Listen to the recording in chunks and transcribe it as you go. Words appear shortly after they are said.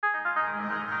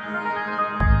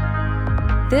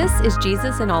This is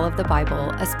Jesus in All of the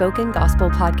Bible, a spoken gospel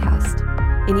podcast.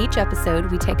 In each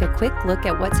episode, we take a quick look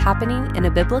at what's happening in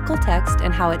a biblical text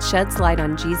and how it sheds light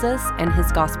on Jesus and his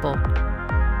gospel.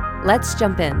 Let's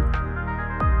jump in.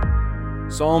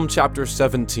 Psalm chapter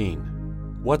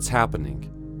 17. What's happening?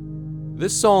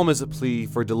 This psalm is a plea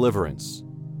for deliverance.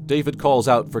 David calls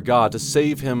out for God to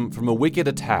save him from a wicked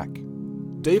attack.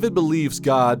 David believes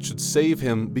God should save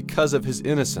him because of his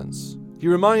innocence. He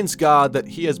reminds God that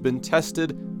he has been tested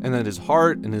and that his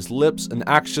heart and his lips and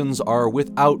actions are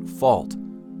without fault.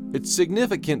 It's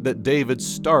significant that David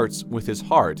starts with his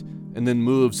heart and then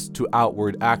moves to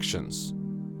outward actions.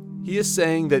 He is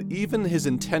saying that even his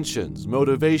intentions,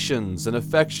 motivations, and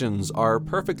affections are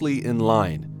perfectly in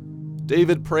line.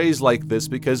 David prays like this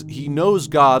because he knows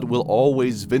God will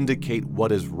always vindicate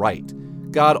what is right.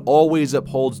 God always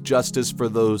upholds justice for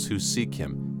those who seek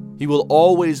him. He will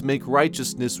always make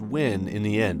righteousness win in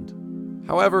the end.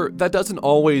 However, that doesn't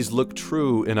always look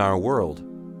true in our world.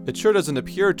 It sure doesn't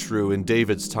appear true in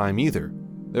David's time either.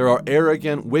 There are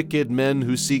arrogant, wicked men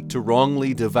who seek to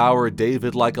wrongly devour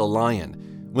David like a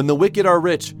lion. When the wicked are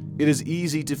rich, it is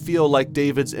easy to feel like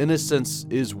David's innocence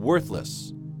is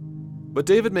worthless. But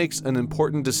David makes an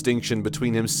important distinction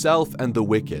between himself and the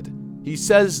wicked. He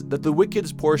says that the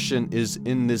wicked's portion is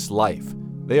in this life.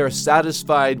 They are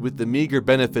satisfied with the meager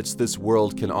benefits this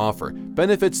world can offer,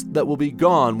 benefits that will be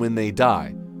gone when they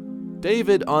die.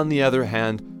 David, on the other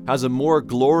hand, has a more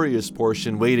glorious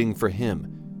portion waiting for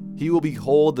him. He will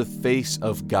behold the face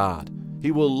of God.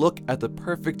 He will look at the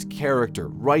perfect character,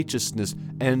 righteousness,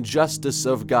 and justice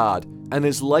of God, and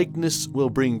his likeness will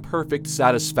bring perfect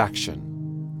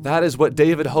satisfaction. That is what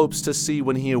David hopes to see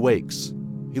when he awakes.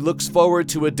 He looks forward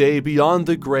to a day beyond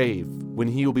the grave, when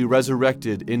he will be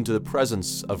resurrected into the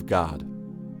presence of God.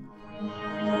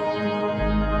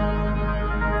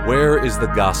 Where is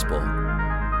the gospel?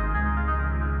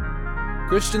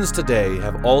 Christians today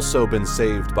have also been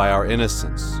saved by our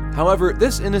innocence. However,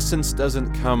 this innocence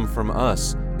doesn't come from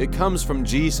us. It comes from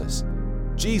Jesus.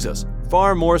 Jesus,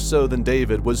 far more so than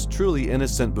David, was truly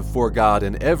innocent before God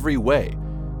in every way,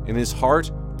 in his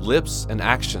heart, lips, and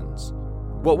actions.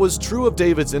 What was true of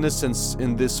David's innocence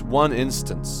in this one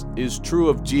instance is true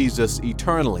of Jesus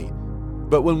eternally.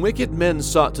 But when wicked men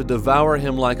sought to devour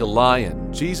him like a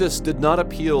lion, Jesus did not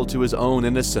appeal to his own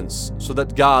innocence so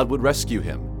that God would rescue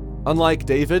him. Unlike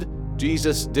David,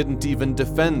 Jesus didn't even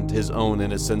defend his own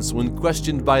innocence when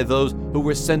questioned by those who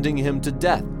were sending him to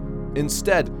death.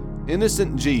 Instead,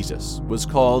 innocent Jesus was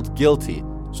called guilty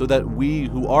so that we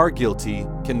who are guilty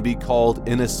can be called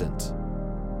innocent.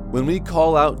 When we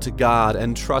call out to God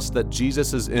and trust that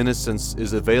Jesus' innocence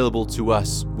is available to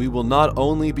us, we will not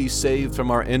only be saved from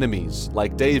our enemies,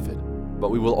 like David,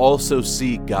 but we will also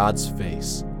see God's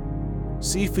face.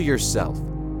 See for yourself.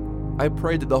 I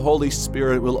pray that the Holy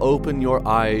Spirit will open your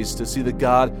eyes to see the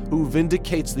God who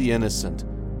vindicates the innocent,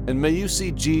 and may you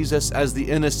see Jesus as the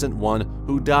innocent one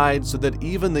who died so that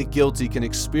even the guilty can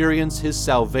experience his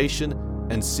salvation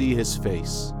and see his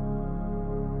face.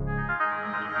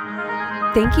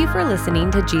 Thank you for listening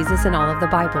to Jesus in All of the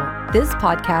Bible. This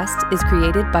podcast is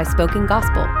created by Spoken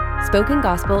Gospel. Spoken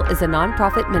Gospel is a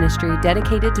nonprofit ministry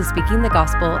dedicated to speaking the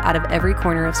gospel out of every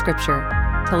corner of Scripture.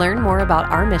 To learn more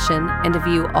about our mission and to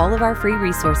view all of our free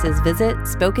resources, visit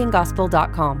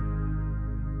spokengospel.com.